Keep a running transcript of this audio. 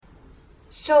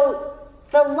So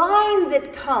the line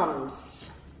that comes,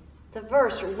 the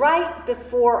verse right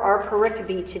before our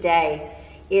pericope today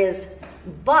is,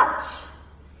 but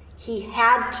he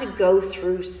had to go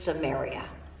through Samaria.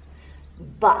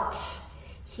 But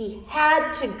he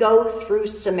had to go through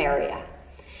Samaria.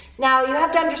 Now, you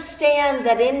have to understand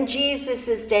that in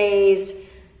Jesus' days,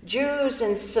 Jews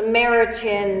and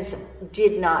Samaritans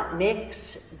did not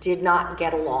mix, did not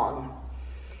get along.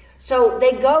 So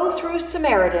they go through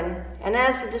Samaritan, and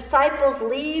as the disciples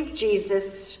leave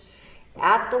Jesus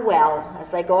at the well, as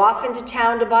they go off into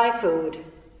town to buy food,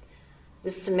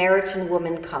 the Samaritan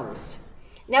woman comes.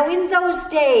 Now, in those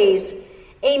days,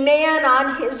 a man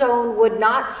on his own would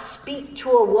not speak to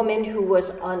a woman who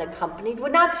was unaccompanied,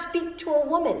 would not speak to a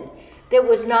woman that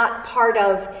was not part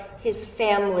of his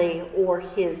family or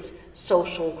his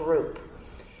social group.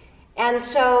 And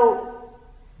so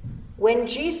when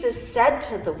Jesus said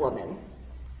to the woman,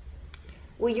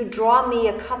 "Will you draw me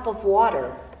a cup of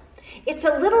water?" It's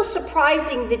a little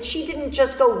surprising that she didn't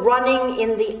just go running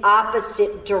in the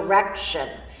opposite direction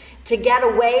to get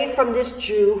away from this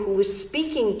Jew who was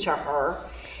speaking to her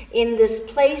in this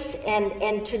place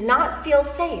and to not feel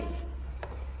safe.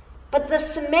 But the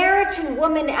Samaritan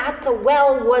woman at the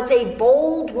well was a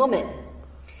bold woman,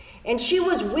 and she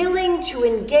was willing to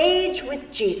engage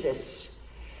with Jesus.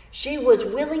 She was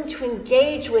willing to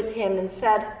engage with him and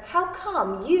said, "How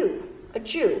come you, a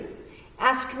Jew,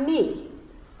 ask me,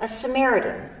 a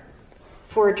Samaritan,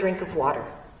 for a drink of water?"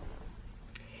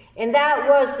 And that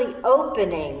was the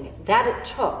opening that it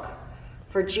took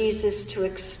for Jesus to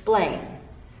explain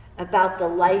about the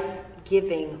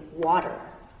life-giving water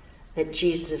that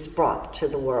Jesus brought to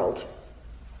the world.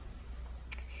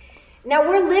 Now,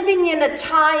 we're living in a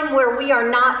time where we are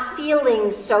not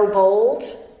feeling so bold.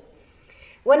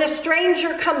 When a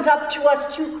stranger comes up to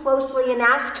us too closely and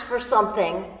asks for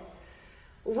something,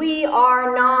 we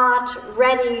are not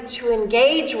ready to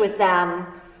engage with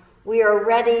them. We are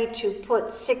ready to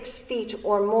put 6 feet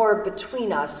or more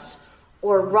between us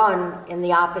or run in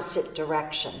the opposite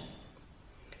direction.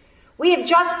 We have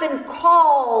just been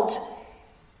called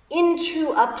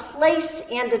into a place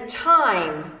and a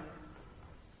time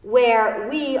where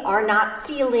we are not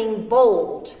feeling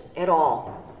bold at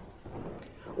all.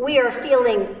 We are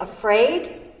feeling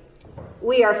afraid.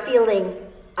 We are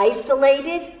feeling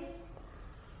isolated.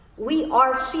 We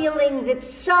are feeling that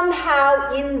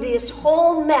somehow in this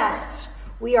whole mess,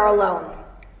 we are alone.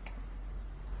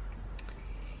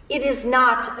 It is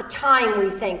not a time, we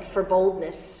think, for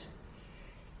boldness.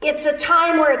 It's a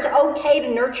time where it's okay to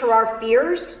nurture our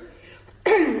fears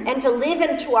and to live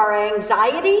into our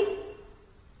anxiety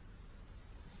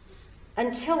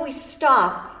until we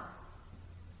stop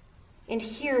and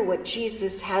hear what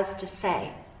Jesus has to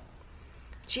say.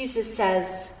 Jesus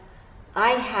says,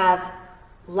 "I have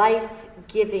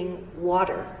life-giving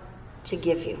water to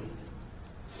give you."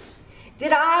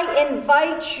 Did I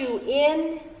invite you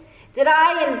in? Did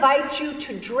I invite you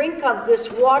to drink of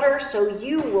this water so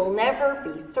you will never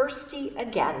be thirsty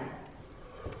again?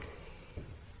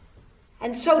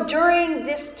 And so during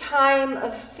this time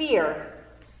of fear,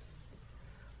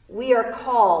 we are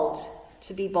called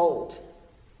to be bold.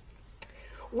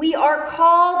 We are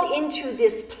called into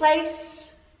this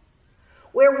place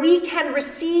where we can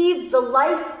receive the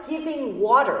life-giving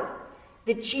water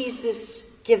that Jesus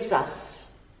gives us.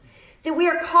 That we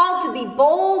are called to be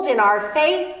bold in our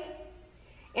faith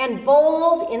and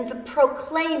bold in the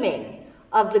proclaiming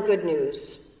of the good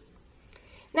news.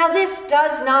 Now, this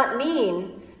does not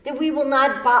mean that we will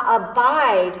not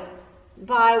abide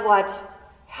by what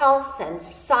health and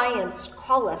science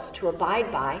call us to abide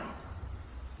by.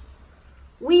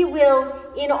 We will,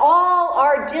 in all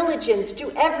our diligence,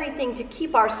 do everything to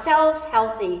keep ourselves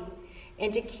healthy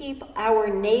and to keep our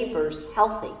neighbors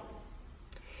healthy.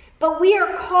 But we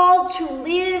are called to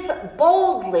live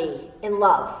boldly in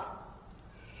love.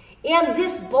 And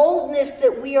this boldness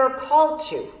that we are called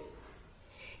to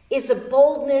is a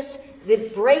boldness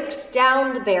that breaks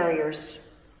down the barriers.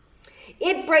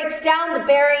 It breaks down the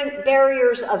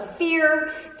barriers of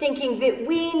fear, thinking that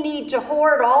we need to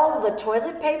hoard all the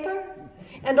toilet paper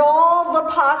and all the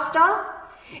pasta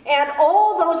and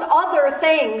all those other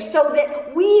things so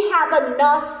that we have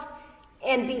enough,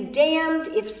 and be damned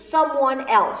if someone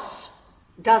else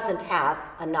doesn't have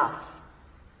enough.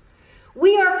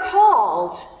 We are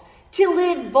called to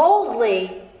live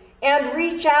boldly and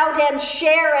reach out and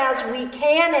share as we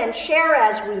can and share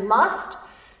as we must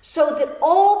so that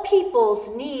all people's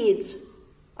needs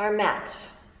are met.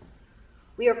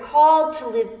 We are called to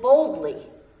live boldly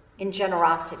in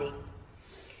generosity.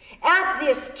 At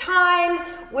this time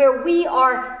where we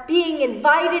are being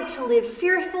invited to live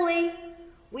fearfully,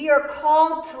 We are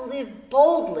called to live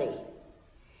boldly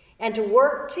and to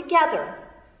work together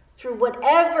through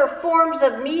whatever forms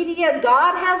of media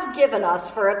God has given us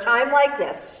for a time like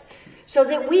this, so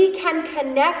that we can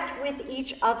connect with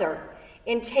each other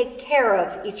and take care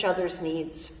of each other's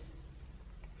needs.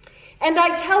 And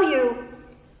I tell you,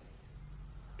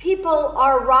 people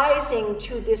are rising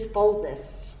to this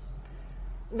boldness.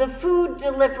 The food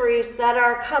deliveries that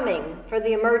are coming for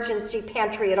the emergency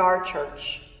pantry at our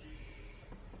church,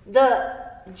 the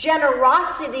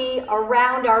generosity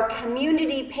around our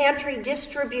community pantry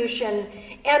distribution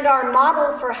and our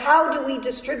model for how do we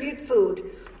distribute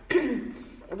food,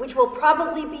 which will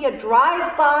probably be a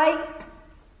drive-by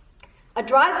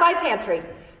pantry.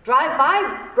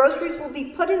 Drive-by groceries will be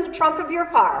put in the trunk of your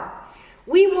car.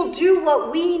 We will do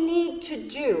what we need to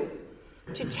do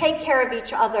to take care of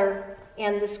each other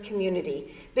and this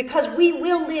community, because we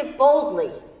will live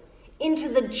boldly into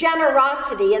the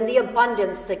generosity and the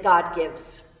abundance that God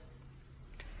gives.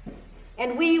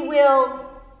 And we will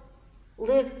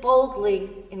live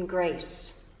boldly in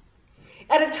grace.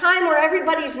 At a time where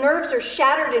everybody's nerves are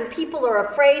shattered and people are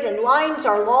afraid and lines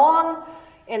are long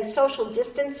and social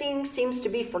distancing seems to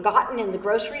be forgotten in the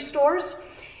grocery stores,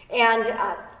 and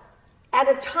at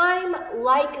a time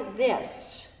like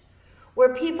this,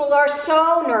 where people are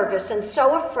so nervous and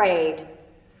so afraid,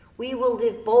 we will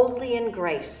live boldly in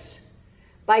grace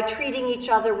by treating each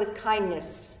other with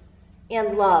kindness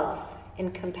and love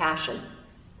and compassion.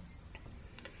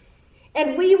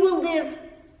 And we will live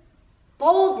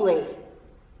boldly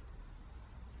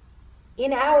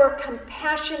in our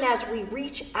compassion as we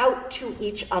reach out to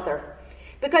each other.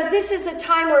 Because this is a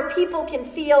time where people can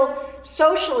feel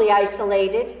socially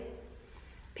isolated.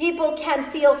 People can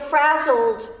feel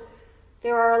frazzled.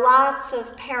 There are lots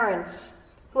of parents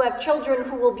who have children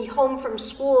who will be home from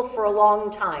school for a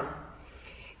long time.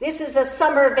 This is a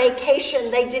summer vacation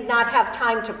they did not have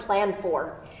time to plan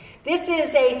for. This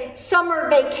is a summer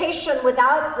vacation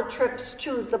without the trips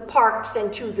to the parks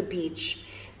and to the beach.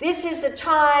 This is a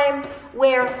time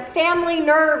where family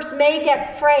nerves may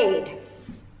get frayed.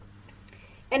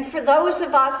 And for those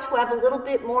of us who have a little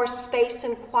bit more space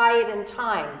and quiet and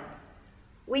time,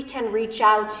 we can reach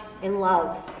out in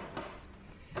love.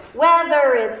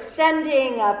 Whether it's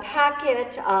sending a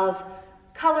packet of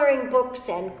coloring books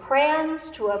and crayons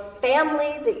to a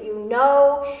family that you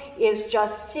know is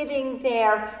just sitting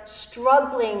there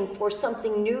struggling for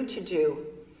something new to do.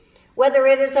 Whether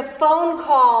it is a phone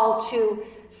call to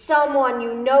someone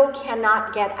you know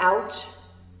cannot get out.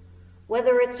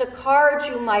 Whether it's a card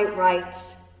you might write.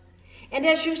 And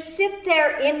as you sit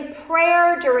there in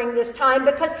prayer during this time,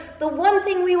 because the one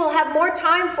thing we will have more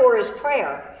time for is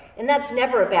prayer, and that's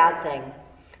never a bad thing,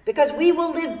 because we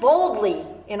will live boldly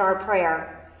in our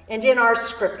prayer and in our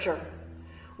scripture.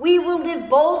 We will live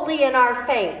boldly in our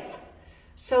faith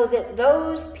so that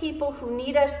those people who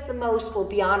need us the most will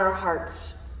be on our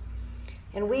hearts.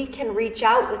 And we can reach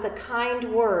out with a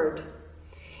kind word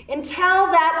and tell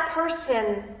that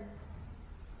person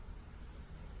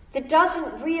that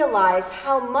doesn't realize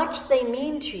how much they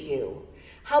mean to you,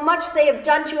 how much they have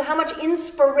done to you, how much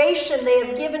inspiration they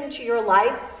have given to your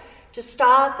life, to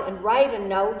stop and write a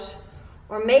note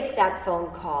or make that phone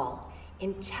call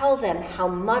and tell them how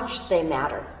much they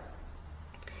matter.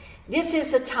 This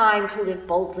is a time to live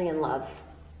boldly in love.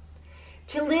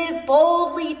 To live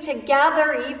boldly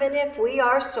together, even if we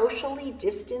are socially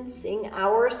distancing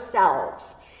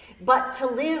ourselves, but to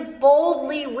live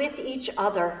boldly with each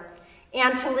other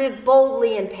and to live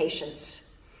boldly in patience.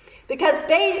 Because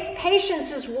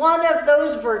patience is one of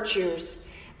those virtues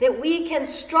that we can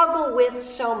struggle with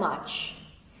so much.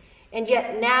 And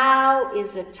yet now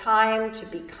is a time to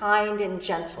be kind and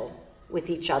gentle with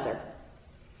each other,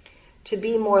 to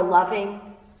be more loving,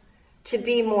 to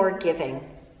be more giving,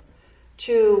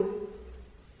 to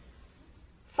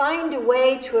find a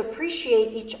way to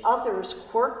appreciate each other's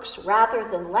quirks rather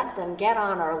than let them get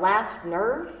on our last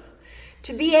nerve,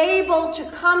 to be able to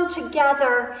come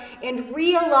together and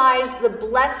realize the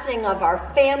blessing of our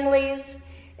families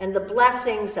and the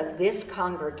blessings of this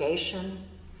congregation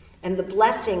and the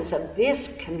blessings of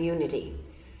this community.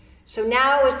 So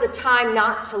now is the time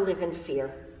not to live in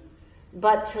fear,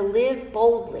 but to live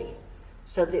boldly,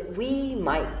 so that we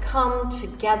might come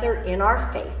together in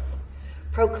our faith,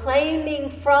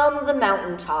 proclaiming from the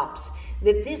mountaintops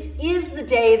that this is the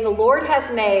day the Lord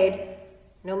has made,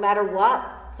 no matter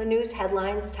what the news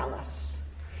headlines tell us.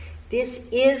 This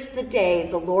is the day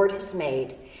the Lord has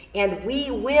made, and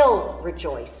we will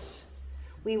rejoice.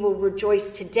 We will rejoice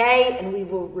today, and we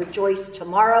will rejoice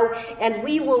tomorrow, and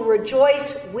we will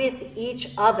rejoice with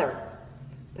each other,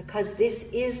 because this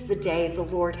is the day the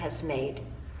Lord has made.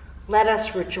 let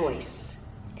us rejoice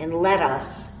and let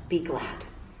us be glad.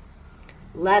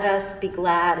 Let us be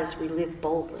glad as we live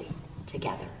boldly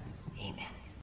together.